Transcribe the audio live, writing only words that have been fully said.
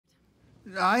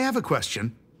I have a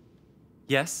question.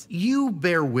 Yes? You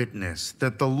bear witness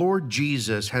that the Lord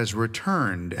Jesus has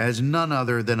returned as none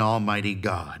other than Almighty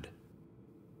God,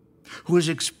 who has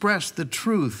expressed the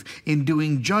truth in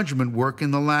doing judgment work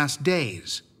in the last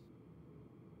days.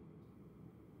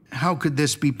 How could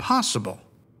this be possible?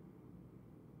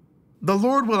 The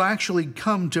Lord will actually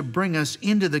come to bring us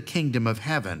into the kingdom of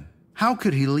heaven. How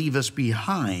could he leave us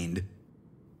behind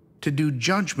to do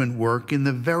judgment work in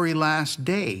the very last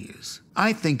days?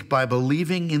 I think by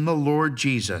believing in the Lord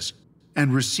Jesus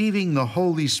and receiving the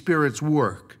Holy Spirit's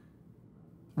work,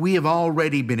 we have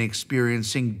already been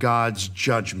experiencing God's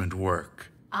judgment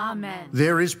work. Amen.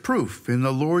 There is proof in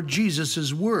the Lord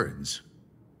Jesus' words.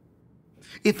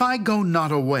 If I go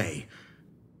not away,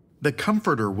 the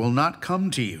Comforter will not come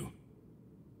to you.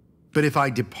 But if I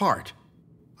depart,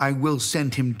 I will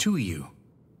send him to you.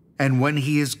 And when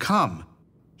he is come,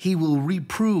 he will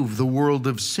reprove the world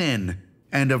of sin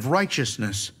and of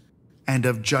righteousness and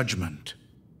of judgment.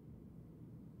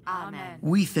 Amen.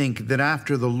 We think that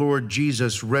after the Lord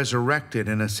Jesus resurrected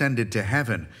and ascended to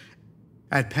heaven,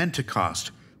 at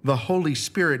Pentecost, the Holy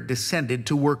Spirit descended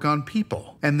to work on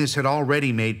people, and this had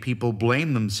already made people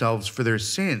blame themselves for their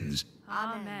sins,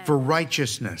 Amen. for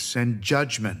righteousness and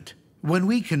judgment. When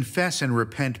we confess and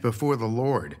repent before the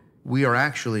Lord, we are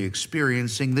actually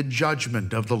experiencing the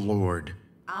judgment of the Lord.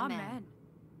 Amen.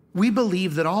 We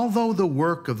believe that although the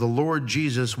work of the Lord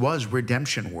Jesus was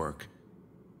redemption work,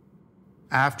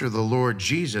 after the Lord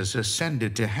Jesus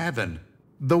ascended to heaven,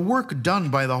 the work done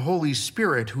by the Holy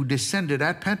Spirit who descended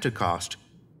at Pentecost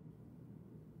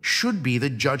should be the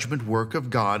judgment work of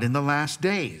God in the last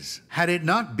days. Had it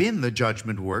not been the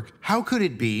judgment work, how could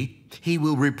it be, he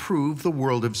will reprove the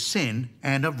world of sin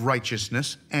and of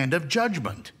righteousness and of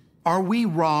judgment? Are we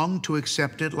wrong to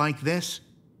accept it like this?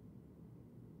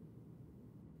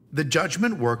 The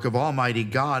judgment work of Almighty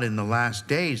God in the last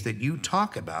days that you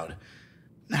talk about,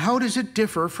 how does it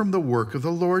differ from the work of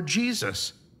the Lord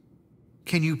Jesus?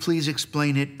 Can you please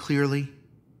explain it clearly?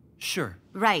 Sure.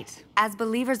 Right. As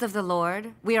believers of the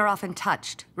Lord, we are often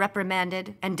touched,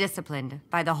 reprimanded, and disciplined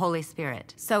by the Holy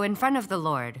Spirit. So in front of the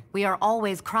Lord, we are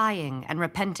always crying and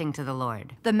repenting to the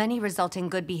Lord. The many resulting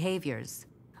good behaviors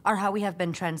are how we have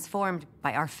been transformed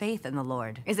by our faith in the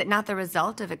Lord. Is it not the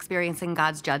result of experiencing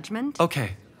God's judgment?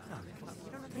 Okay.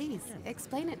 Please,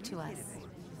 explain it to us.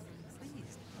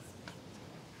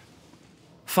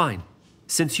 Fine.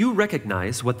 Since you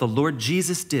recognize what the Lord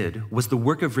Jesus did was the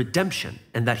work of redemption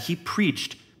and that he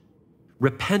preached,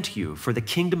 "Repent you, for the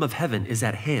kingdom of heaven is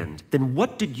at hand," then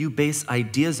what did you base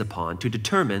ideas upon to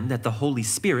determine that the Holy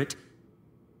Spirit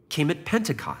came at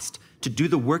Pentecost to do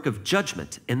the work of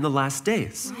judgment in the last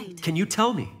days? Right. Can you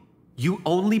tell me? You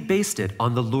only based it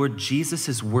on the Lord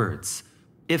Jesus' words.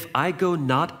 "If I go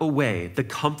not away, the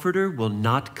Comforter will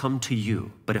not come to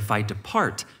you. But if I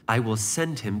depart, I will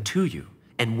send him to you.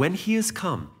 And when he is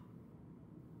come,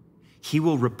 he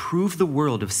will reprove the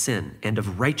world of sin and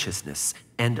of righteousness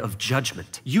and of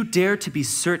judgment." You dare to be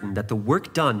certain that the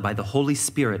work done by the Holy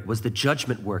Spirit was the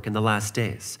judgment work in the last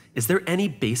days. Is there any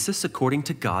basis according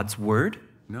to God's word?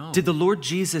 No. Did the Lord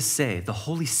Jesus say the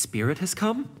Holy Spirit has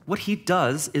come? What he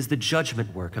does is the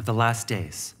judgment work of the last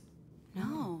days.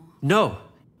 No. No.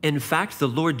 In fact, the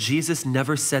Lord Jesus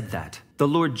never said that. The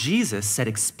Lord Jesus said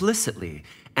explicitly,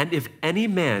 "And if any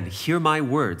man hear my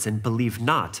words and believe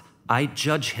not, I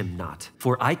judge him not.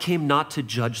 For I came not to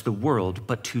judge the world,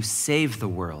 but to save the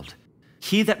world.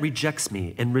 He that rejects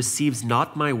me and receives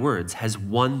not my words has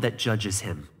one that judges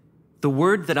him. The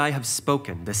word that I have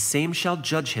spoken, the same shall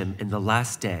judge him in the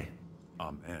last day."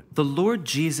 Amen. The Lord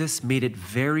Jesus made it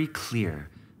very clear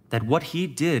that what he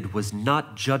did was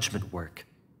not judgment work.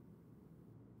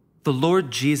 The Lord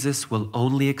Jesus will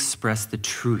only express the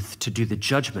truth to do the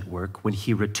judgment work when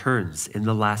he returns in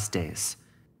the last days.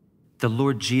 The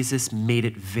Lord Jesus made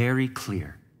it very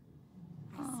clear.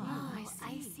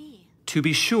 I see. To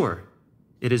be sure,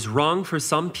 it is wrong for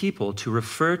some people to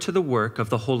refer to the work of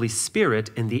the Holy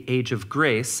Spirit in the age of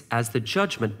grace as the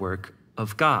judgment work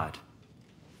of God.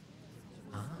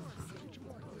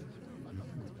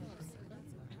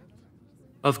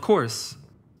 Of course,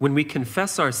 when we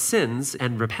confess our sins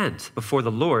and repent before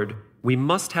the Lord, we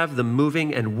must have the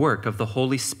moving and work of the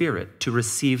Holy Spirit to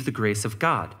receive the grace of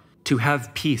God, to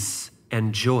have peace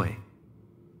and joy.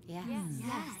 Yes.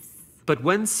 But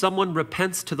when someone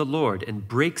repents to the Lord and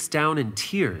breaks down in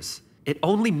tears, it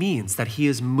only means that he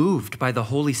is moved by the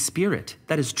Holy Spirit.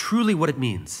 That is truly what it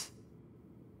means.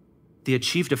 The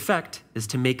achieved effect is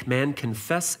to make man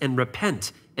confess and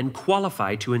repent and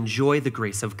qualify to enjoy the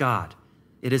grace of God.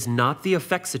 It is not the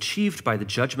effects achieved by the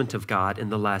judgment of God in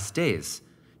the last days,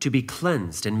 to be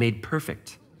cleansed and made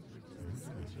perfect.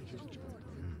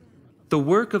 The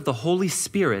work of the Holy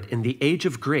Spirit in the age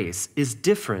of grace is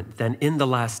different than in the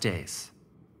last days.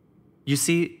 You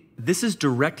see, this is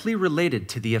directly related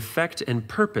to the effect and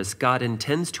purpose God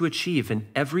intends to achieve in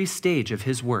every stage of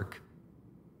His work.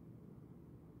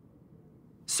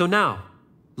 So now,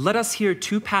 let us hear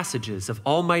two passages of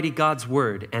Almighty God's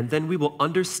Word, and then we will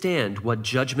understand what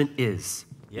judgment is.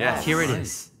 Yes. Here it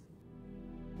is.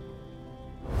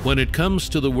 When it comes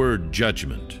to the word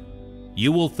judgment,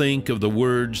 you will think of the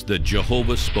words that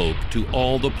Jehovah spoke to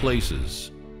all the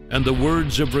places and the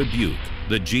words of rebuke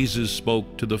that Jesus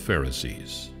spoke to the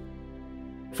Pharisees.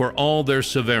 For all their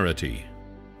severity,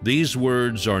 these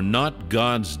words are not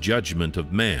God's judgment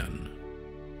of man,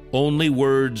 only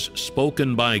words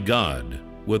spoken by God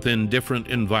within different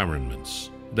environments,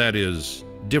 that is,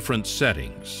 different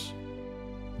settings.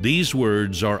 These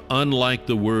words are unlike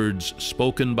the words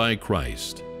spoken by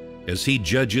Christ as He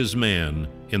judges man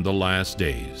in the last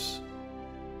days.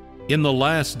 In the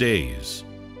last days,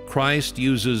 Christ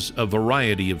uses a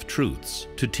variety of truths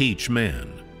to teach man,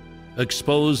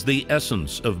 expose the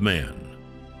essence of man,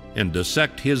 and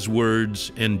dissect his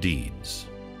words and deeds.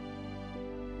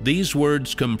 These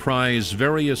words comprise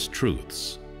various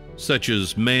truths, such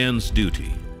as man's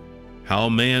duty, how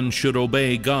man should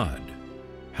obey God,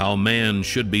 how man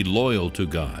should be loyal to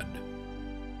God,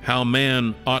 how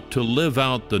man ought to live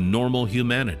out the normal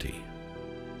humanity,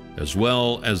 as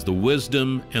well as the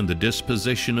wisdom and the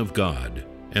disposition of God,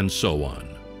 and so on.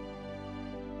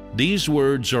 These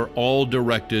words are all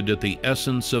directed at the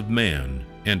essence of man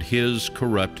and his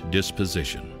corrupt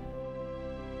disposition.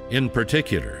 In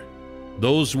particular,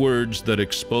 those words that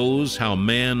expose how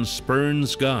man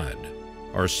spurns God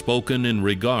are spoken in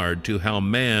regard to how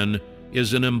man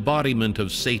is an embodiment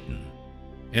of Satan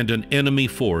and an enemy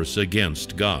force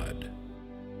against God.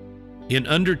 In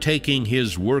undertaking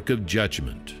His work of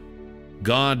judgment,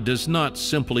 God does not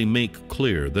simply make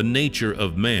clear the nature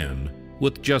of man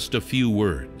with just a few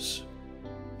words.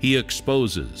 He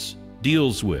exposes,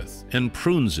 deals with, and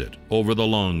prunes it over the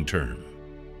long term.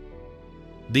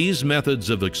 These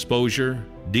methods of exposure,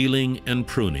 dealing, and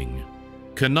pruning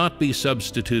cannot be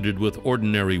substituted with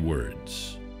ordinary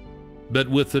words, but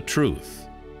with the truth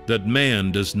that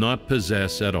man does not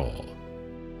possess at all.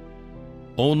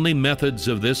 Only methods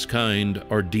of this kind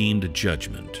are deemed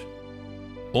judgment.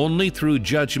 Only through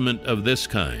judgment of this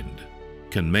kind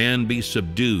can man be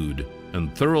subdued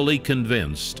and thoroughly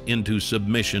convinced into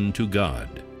submission to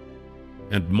God,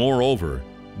 and moreover,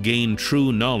 gain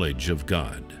true knowledge of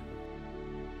God.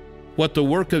 What the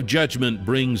work of judgment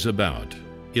brings about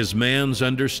is man's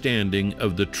understanding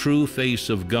of the true face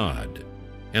of God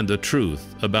and the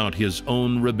truth about his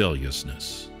own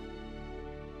rebelliousness.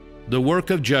 The work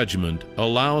of judgment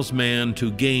allows man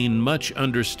to gain much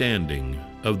understanding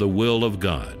of the will of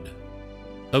God,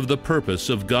 of the purpose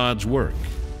of God's work,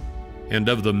 and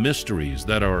of the mysteries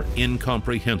that are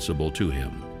incomprehensible to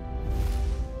him.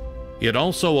 It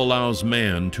also allows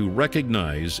man to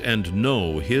recognize and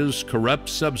know his corrupt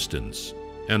substance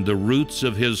and the roots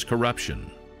of his corruption,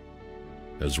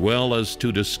 as well as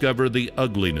to discover the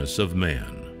ugliness of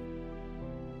man.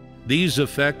 These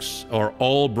effects are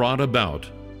all brought about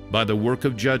by the work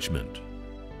of judgment,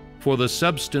 for the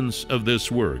substance of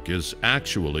this work is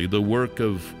actually the work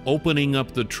of opening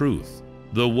up the truth,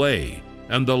 the way,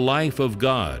 and the life of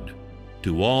God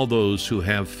to all those who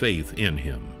have faith in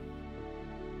Him.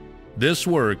 This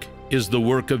work is the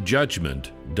work of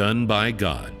judgment done by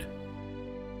God.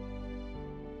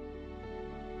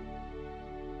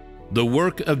 The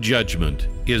work of judgment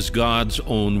is God's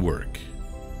own work,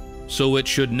 so it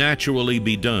should naturally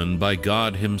be done by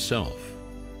God Himself.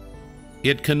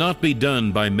 It cannot be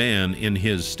done by man in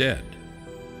His stead,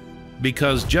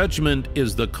 because judgment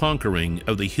is the conquering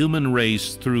of the human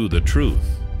race through the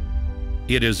truth.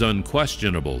 It is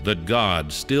unquestionable that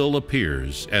God still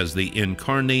appears as the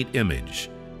incarnate image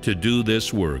to do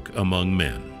this work among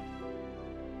men.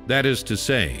 That is to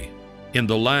say, in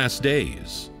the last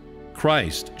days,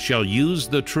 Christ shall use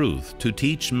the truth to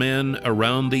teach men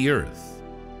around the earth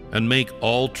and make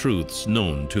all truths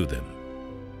known to them.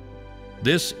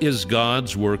 This is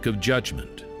God's work of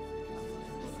judgment.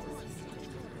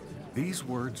 These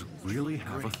words really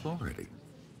have authority.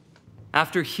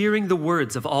 After hearing the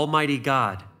words of Almighty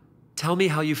God, tell me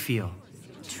how you feel.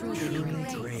 Truly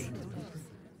great.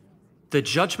 The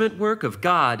judgment work of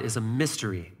God is a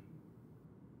mystery.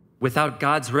 Without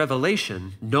God's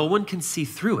revelation, no one can see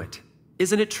through it.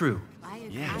 Isn't it true?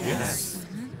 Yes.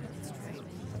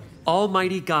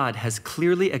 Almighty God has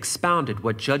clearly expounded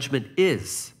what judgment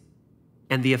is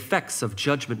and the effects of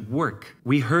judgment work.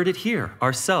 We heard it here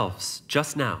ourselves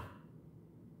just now.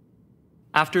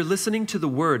 After listening to the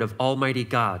word of Almighty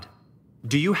God,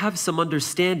 Do you have some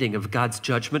understanding of God's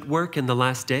judgment work in the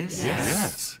last days?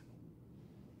 Yes.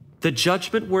 The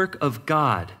judgment work of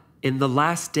God in the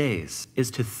last days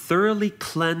is to thoroughly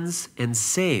cleanse and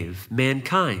save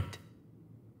mankind.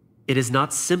 It is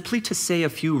not simply to say a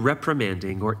few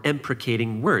reprimanding or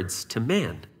imprecating words to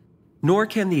man. Nor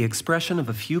can the expression of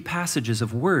a few passages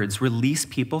of words release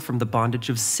people from the bondage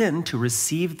of sin to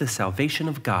receive the salvation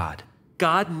of God.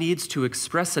 God needs to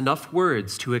express enough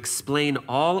words to explain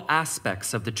all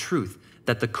aspects of the truth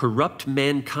that the corrupt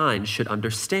mankind should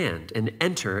understand and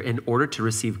enter in order to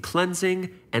receive cleansing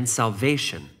and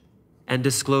salvation, and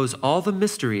disclose all the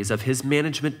mysteries of his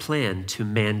management plan to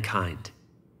mankind.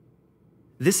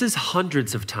 This is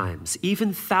hundreds of times,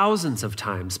 even thousands of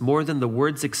times more than the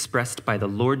words expressed by the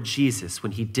Lord Jesus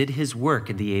when he did his work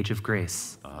in the age of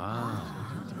grace.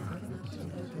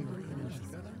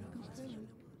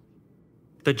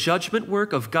 The judgment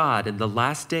work of God in the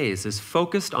last days is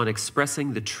focused on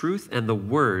expressing the truth and the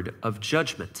word of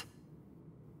judgment.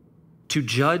 To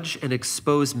judge and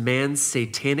expose man's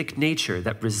satanic nature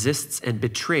that resists and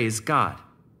betrays God,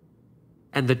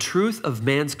 and the truth of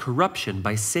man's corruption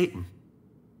by Satan.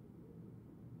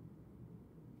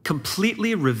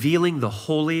 Completely revealing the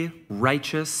holy,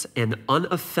 righteous, and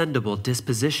unoffendable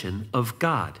disposition of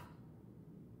God.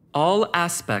 All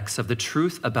aspects of the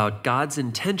truth about God's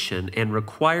intention and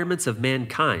requirements of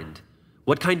mankind,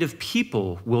 what kind of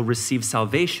people will receive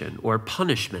salvation or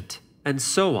punishment, and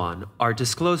so on, are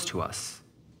disclosed to us.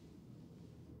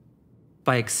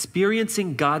 By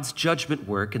experiencing God's judgment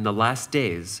work in the last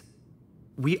days,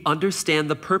 we understand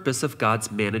the purpose of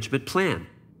God's management plan.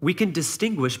 We can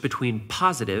distinguish between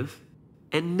positive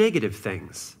and negative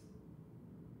things,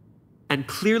 and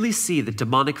clearly see the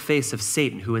demonic face of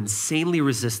Satan who insanely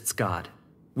resists God.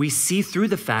 We see through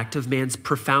the fact of man's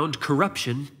profound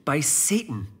corruption by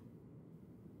Satan,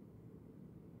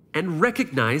 and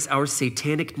recognize our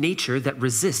satanic nature that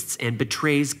resists and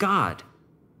betrays God.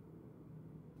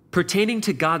 Pertaining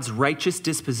to God's righteous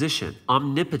disposition,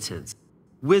 omnipotence,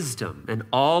 wisdom, and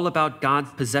all about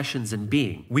God's possessions and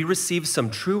being, we receive some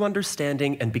true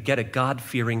understanding and beget a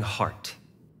God-fearing heart.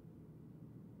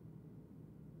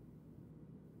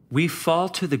 We fall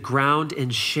to the ground in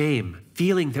shame,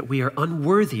 feeling that we are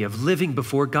unworthy of living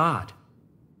before God.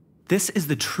 This is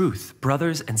the truth,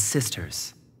 brothers and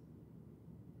sisters.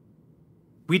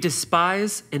 We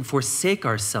despise and forsake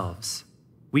ourselves.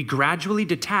 We gradually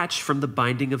detach from the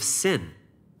binding of sin,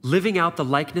 living out the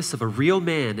likeness of a real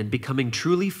man and becoming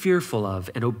truly fearful of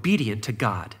and obedient to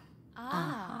God.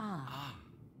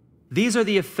 These are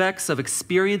the effects of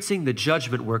experiencing the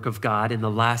judgment work of God in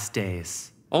the last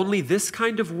days. Only this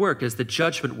kind of work is the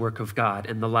judgment work of God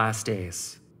in the last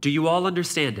days. Do you all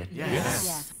understand it?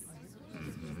 Yes.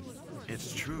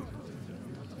 It's true.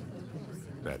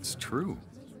 That's true.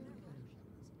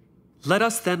 Let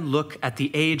us then look at the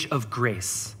age of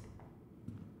grace.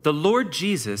 The Lord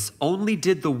Jesus only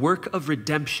did the work of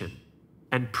redemption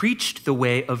and preached the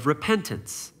way of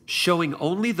repentance, showing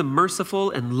only the merciful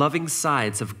and loving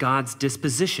sides of God's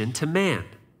disposition to man.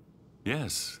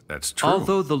 Yes, that's true.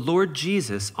 Although the Lord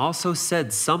Jesus also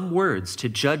said some words to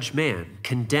judge man,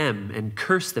 condemn, and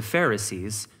curse the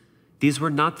Pharisees, these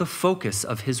were not the focus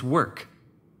of his work.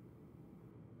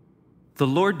 The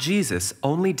Lord Jesus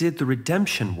only did the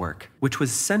redemption work, which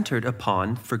was centered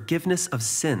upon forgiveness of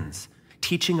sins,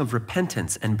 teaching of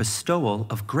repentance, and bestowal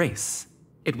of grace.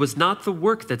 It was not the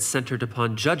work that centered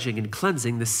upon judging and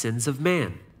cleansing the sins of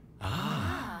man.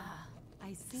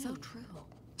 I see. So true.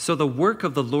 So the work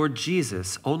of the Lord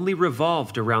Jesus only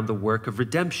revolved around the work of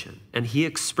redemption, and he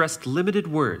expressed limited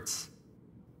words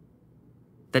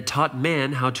that taught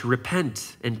man how to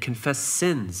repent and confess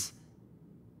sins,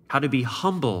 how to be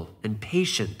humble and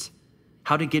patient,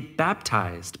 how to get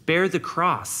baptized, bear the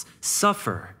cross,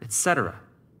 suffer, etc.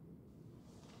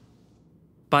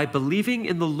 By believing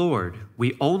in the Lord,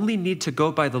 we only need to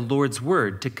go by the Lord's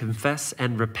word to confess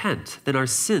and repent, then our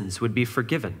sins would be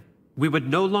forgiven. We would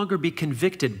no longer be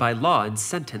convicted by law and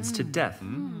sentenced to death.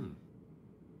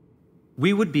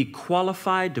 We would be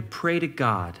qualified to pray to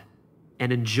God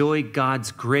and enjoy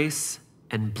God's grace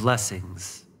and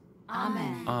blessings.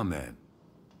 Amen. Amen.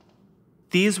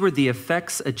 These were the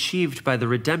effects achieved by the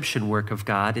redemption work of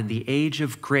God in the age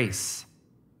of grace,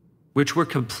 which were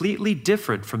completely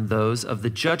different from those of the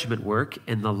judgment work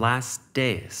in the last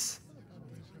days.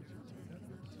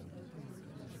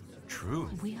 True.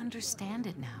 We understand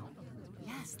it now.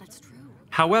 Yes, that's true.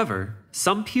 However,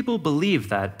 some people believe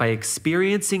that by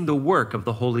experiencing the work of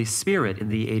the Holy Spirit in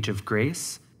the age of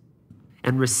grace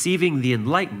and receiving the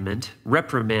enlightenment,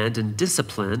 reprimand, and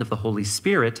discipline of the Holy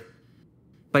Spirit,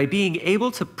 By being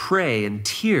able to pray in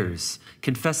tears,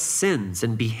 confess sins,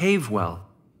 and behave well.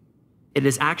 It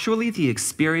is actually the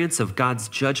experience of God's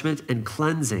judgment and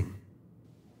cleansing.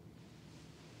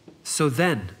 So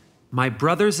then, my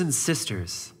brothers and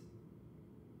sisters,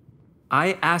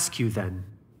 I ask you then,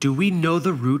 do we know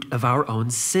the root of our own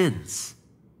sins?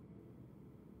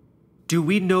 Do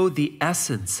we know the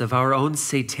essence of our own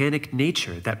satanic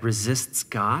nature that resists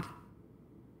God?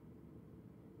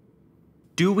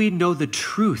 Do we know the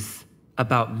truth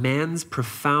about man's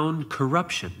profound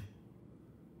corruption?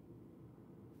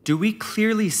 Do we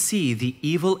clearly see the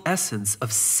evil essence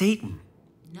of Satan?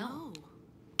 No.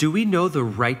 Do we know the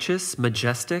righteous,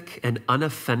 majestic, and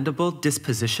unoffendable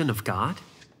disposition of God?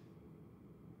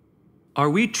 Are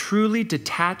we truly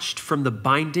detached from the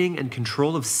binding and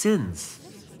control of sins?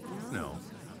 No.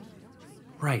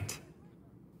 Right.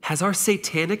 Has our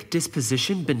satanic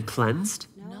disposition been cleansed?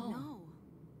 No.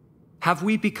 Have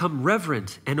we become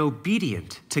reverent and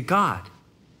obedient to God?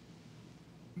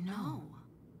 No.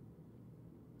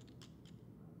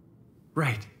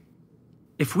 Right.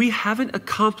 If we haven't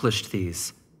accomplished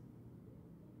these,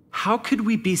 how could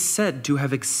we be said to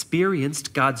have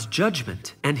experienced God's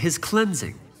judgment and his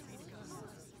cleansing?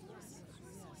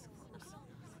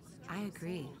 I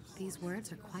agree. These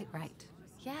words are quite right.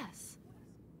 Yes.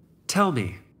 Tell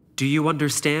me, do you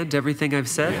understand everything I've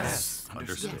said? Yes.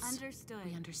 Understood. Yes. Understood.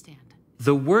 We understand.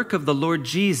 The work of the Lord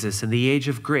Jesus in the age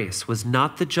of grace was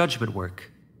not the judgment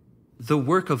work. The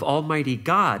work of Almighty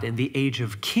God in the age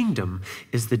of kingdom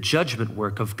is the judgment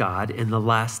work of God in the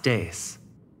last days.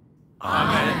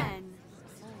 Amen.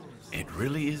 It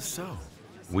really is so.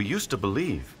 We used to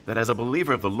believe that as a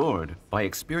believer of the Lord, by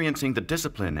experiencing the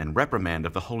discipline and reprimand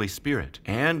of the Holy Spirit,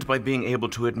 and by being able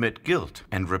to admit guilt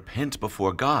and repent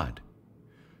before God,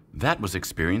 that was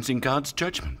experiencing God's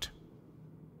judgment.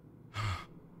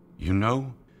 You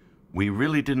know, we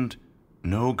really didn't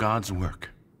know God's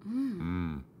work.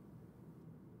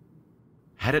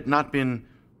 Had it not been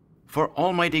for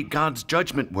Almighty God's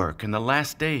judgment work in the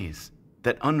last days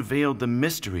that unveiled the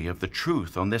mystery of the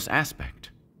truth on this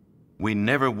aspect, we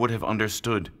never would have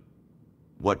understood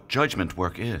what judgment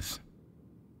work is.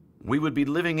 We would be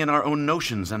living in our own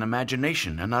notions and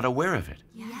imagination and not aware of it.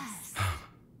 Yes.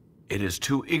 It is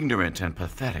too ignorant and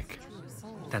pathetic.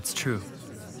 That's true.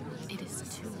 It is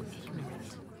too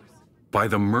ignorant. By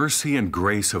the mercy and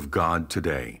grace of God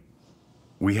today,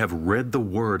 we have read the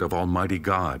word of Almighty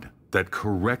God that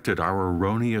corrected our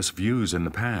erroneous views in the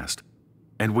past,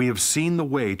 and we have seen the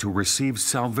way to receive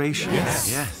salvation.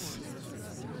 Yes.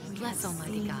 Bless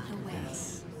Almighty God.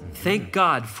 Thank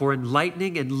God for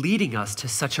enlightening and leading us to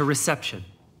such a reception.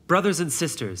 Brothers and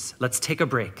sisters, let's take a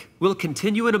break. We'll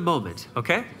continue in a moment,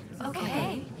 okay?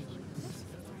 Okay.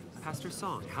 Pastor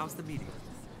Song, how's the meeting?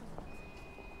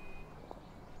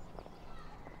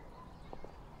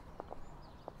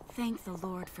 Thank the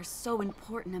Lord for so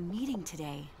important a meeting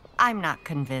today. I'm not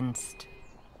convinced.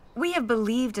 We have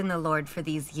believed in the Lord for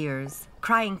these years,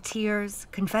 crying tears,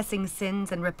 confessing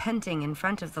sins, and repenting in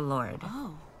front of the Lord.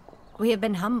 Oh. We have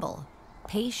been humble,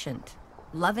 patient,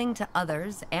 loving to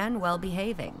others, and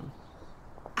well-behaving.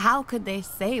 How could they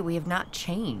say we have not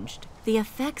changed? The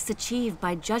effects achieved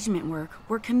by judgment work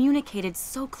were communicated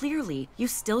so clearly. You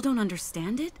still don't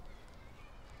understand it?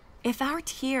 If our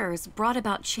tears brought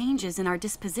about changes in our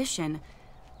disposition,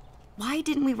 why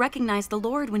didn't we recognize the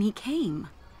Lord when he came?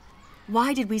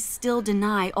 Why did we still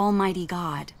deny Almighty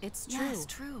God? It's true. Yes,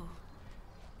 true.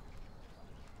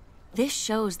 This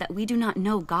shows that we do not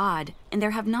know God, and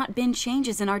there have not been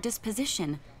changes in our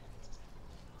disposition.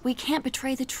 We can't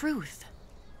betray the truth.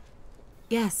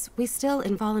 Yes, we still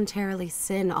involuntarily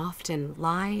sin often,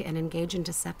 lie, and engage in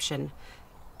deception.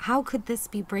 How could this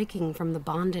be breaking from the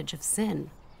bondage of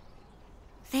sin?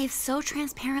 They've so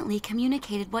transparently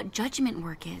communicated what judgment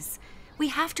work is. We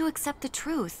have to accept the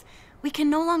truth. We can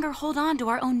no longer hold on to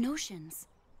our own notions.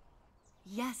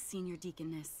 Yes, Senior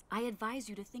Deaconess, I advise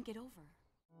you to think it over.